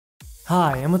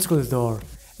Hi, I'm TheChocolateOre.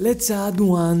 Let's add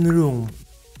one room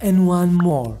and one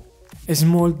more. A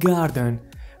small garden,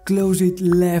 close it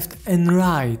left and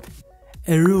right,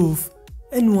 a roof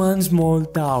and one small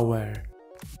tower.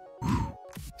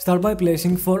 Start by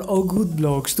placing 4 oak wood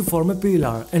blocks to form a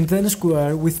pillar and then a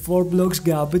square with 4 blocks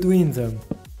gap between them.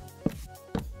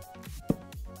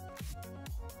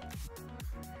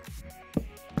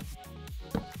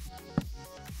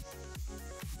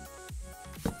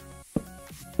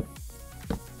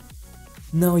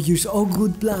 Now use oak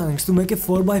wood planks to make a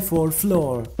 4x4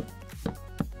 floor.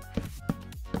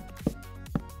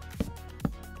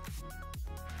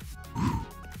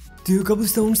 Two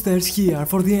cobblestone stairs here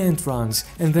for the entrance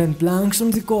and then planks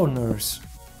on the corners.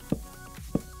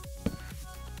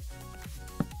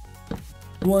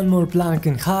 One more plank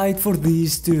in height for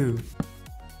these two.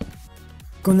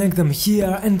 Connect them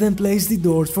here and then place the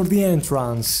doors for the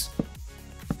entrance.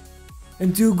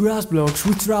 And 2 grass blocks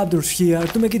with trapdoors here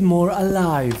to make it more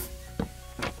alive.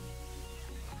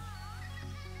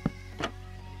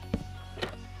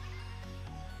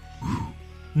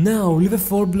 Now leave a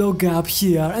 4 block gap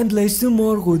here and place 2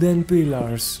 more wooden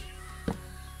pillars.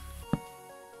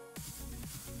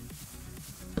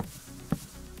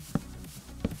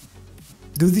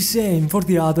 Do the same for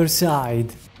the other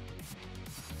side.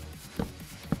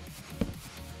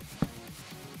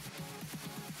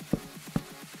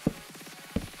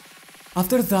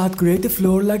 After that, create a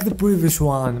floor like the previous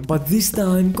one, but this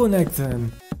time connect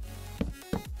them.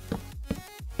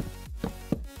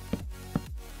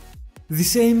 The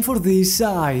same for this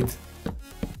side.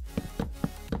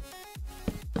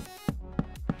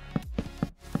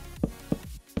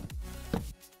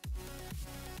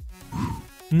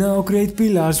 Now create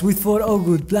pillars with 4 oak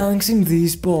wood planks in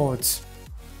these spots.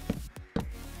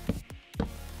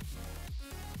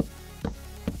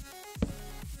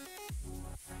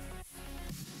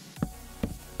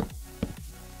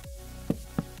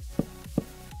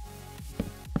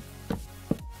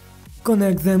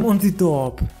 Connect them on the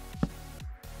top.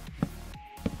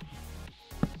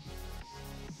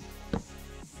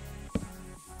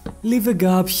 Leave a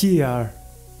gap here.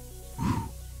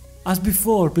 As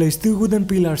before, place 2 wooden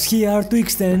pillars here to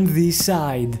extend this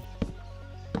side.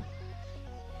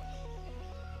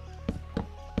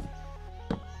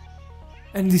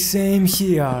 And the same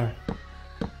here.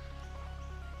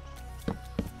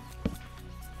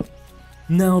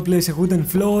 Now place a wooden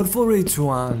floor for each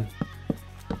one.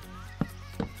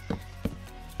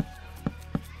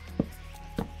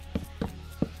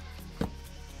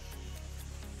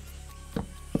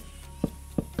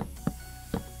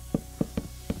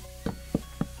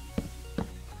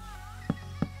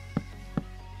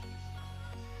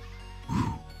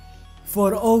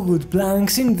 For oak wood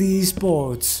planks in these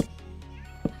spots.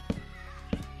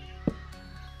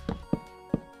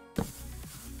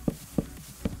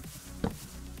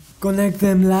 Connect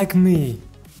them like me.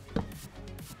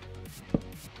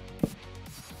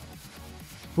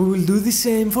 We will do the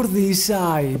same for this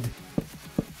side.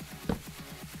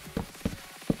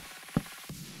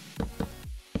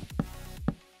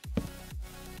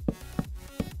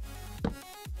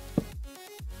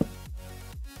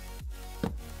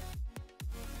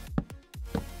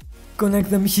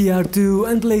 Connect them here too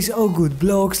and place oak wood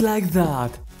blocks like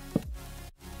that.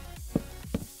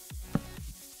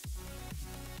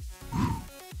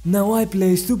 Now I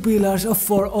place 2 pillars of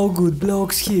 4 oak wood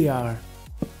blocks here.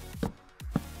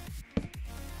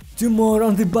 2 more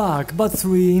on the back but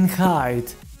 3 in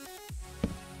height.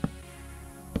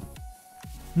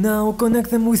 Now connect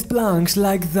them with planks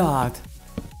like that.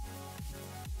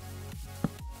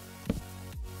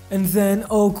 And then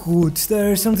oak wood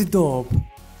stairs on the top.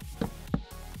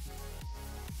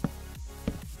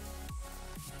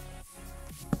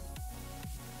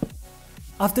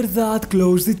 After that,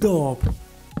 close the top.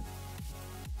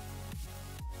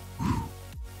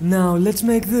 Now let's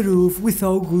make the roof with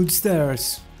oak wood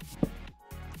stairs.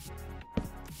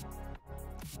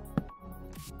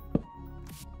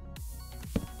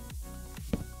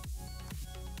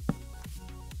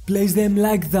 Place them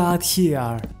like that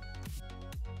here.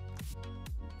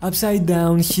 Upside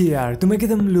down here to make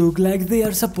them look like they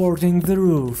are supporting the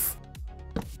roof.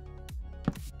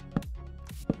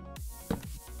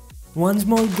 One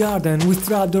small garden with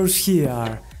trapdoors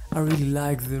here. I really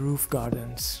like the roof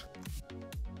gardens.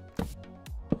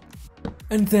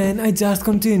 And then I just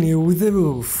continue with the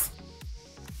roof.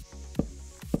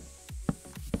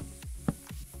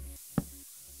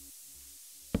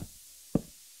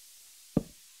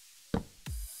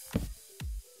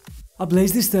 I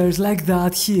place the stairs like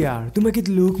that here to make it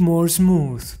look more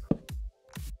smooth.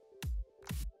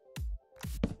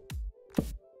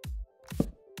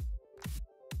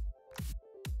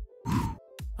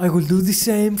 I will do the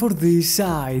same for this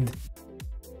side.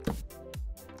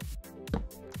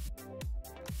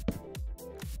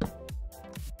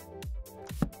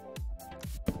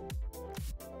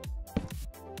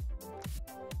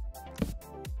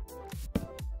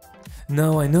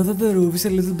 Now I know that the roof is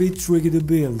a little bit tricky to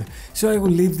build, so I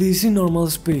will leave this in normal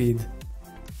speed.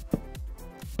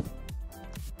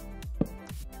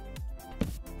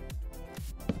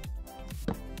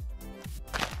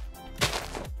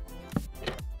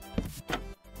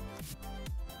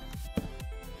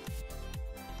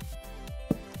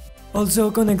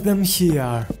 Also connect them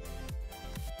here.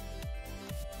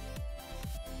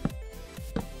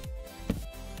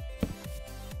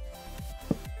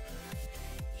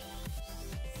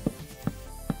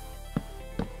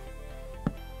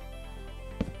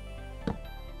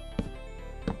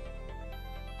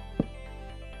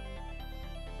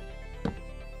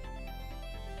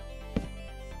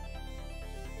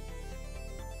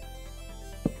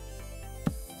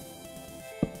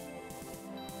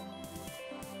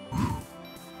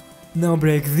 Now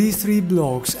break these 3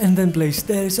 blocks and then place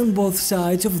stairs on both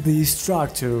sides of this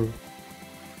structure.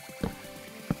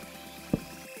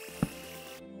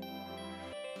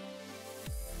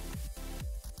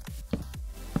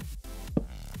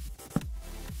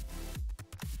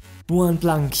 One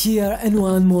plank here and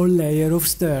one more layer of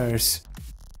stairs.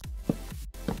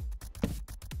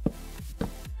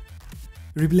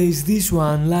 Replace this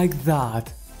one like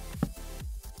that.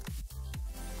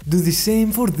 Do the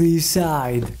same for this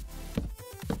side.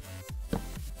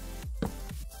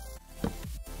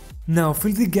 Now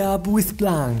fill the gap with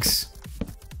planks.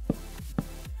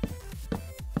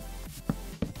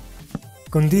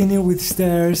 Continue with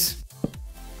stairs.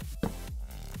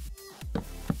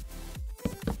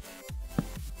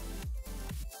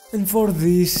 And for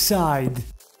this side.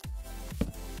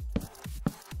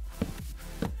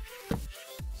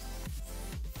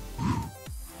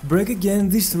 Break again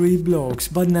these 3 blocks,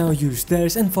 but now use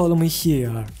stairs and follow me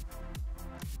here.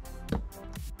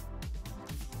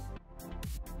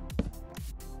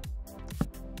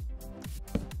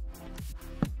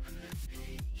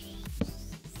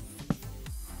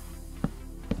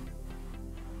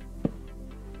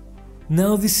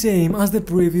 Now the same as the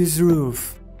previous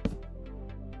roof.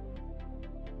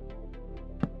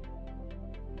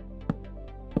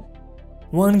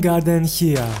 One garden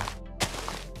here.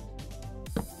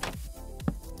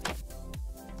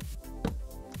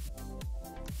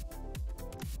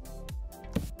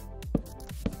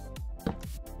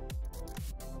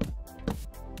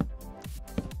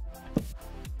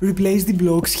 Replace the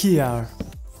blocks here.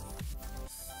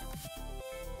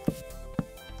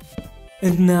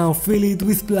 And now fill it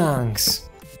with planks.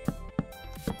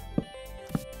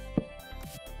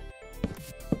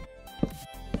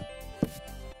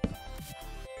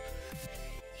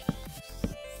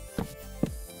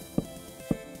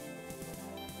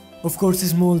 Of course, a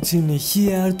small chimney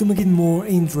here to make it more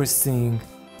interesting.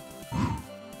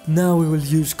 Now we will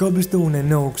use cobblestone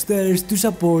and oak stairs to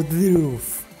support the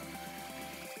roof.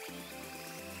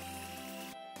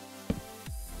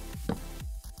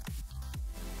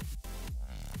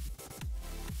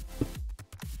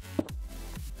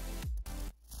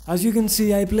 As you can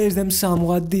see, I placed them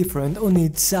somewhat different on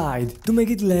each side to make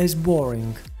it less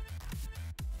boring.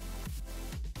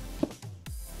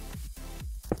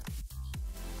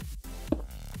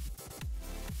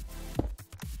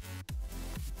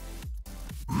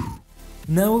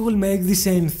 Now we will make the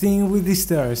same thing with the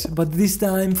stairs, but this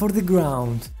time for the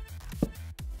ground.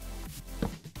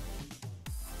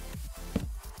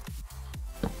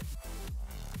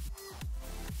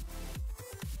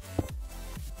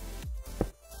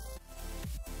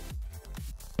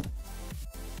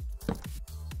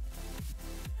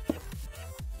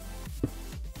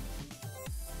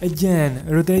 Again,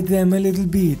 rotate them a little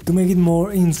bit to make it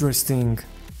more interesting.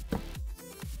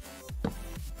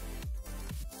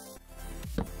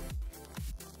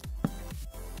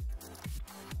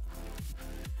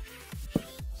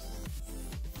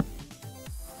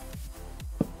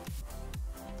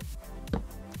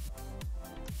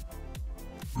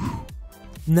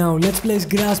 Now let's place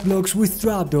grass blocks with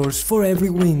trapdoors for every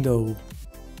window.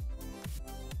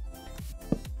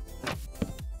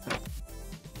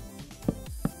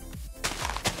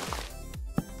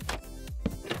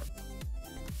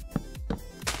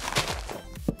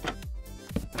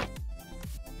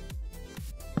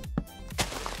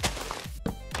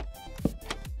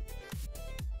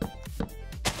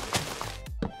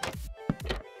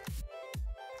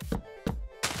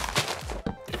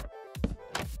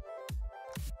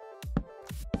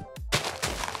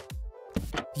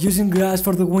 Using grass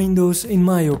for the windows, in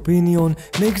my opinion,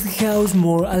 makes the house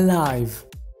more alive.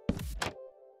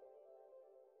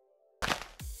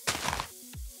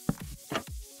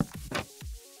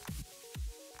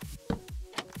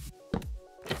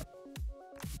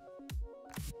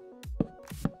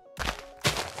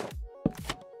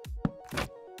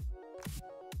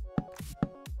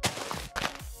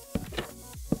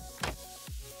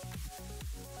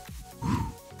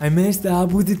 I messed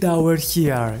up with the tower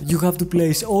here. You have to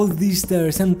place all these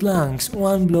stairs and planks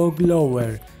one block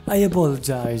lower. I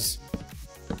apologize.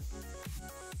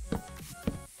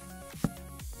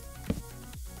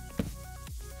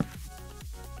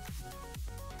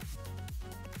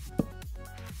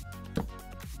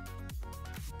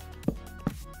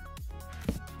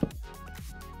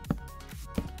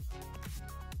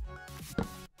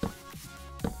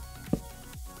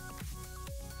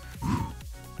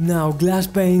 Now glass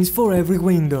panes for every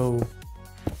window.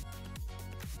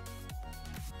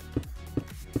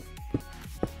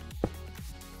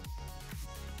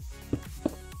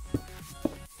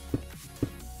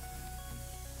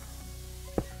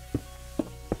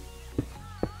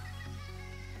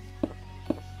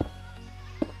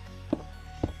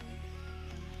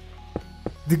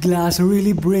 The glass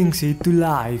really brings it to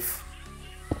life.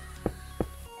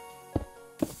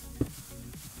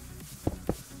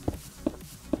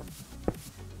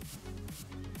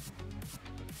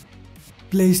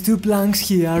 Place 2 planks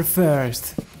here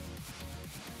first.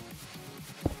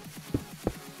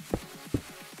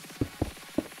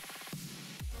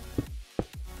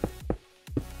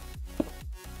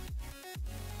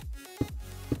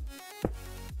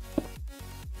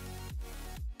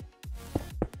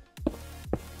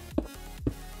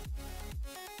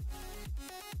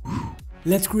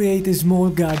 Let's create a small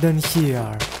garden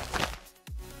here.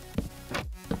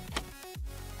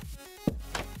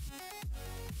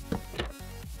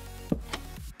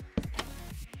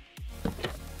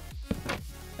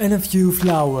 And a few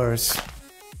flowers.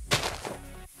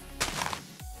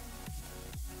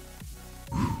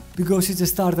 Because it's a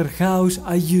starter house,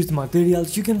 I used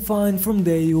materials you can find from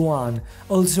day one.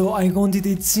 Also, I wanted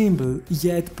it simple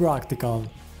yet practical.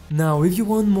 Now, if you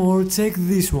want more, check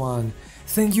this one.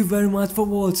 Thank you very much for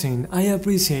watching, I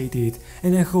appreciate it,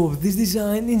 and I hope this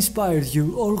design inspired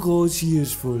you or was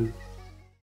useful.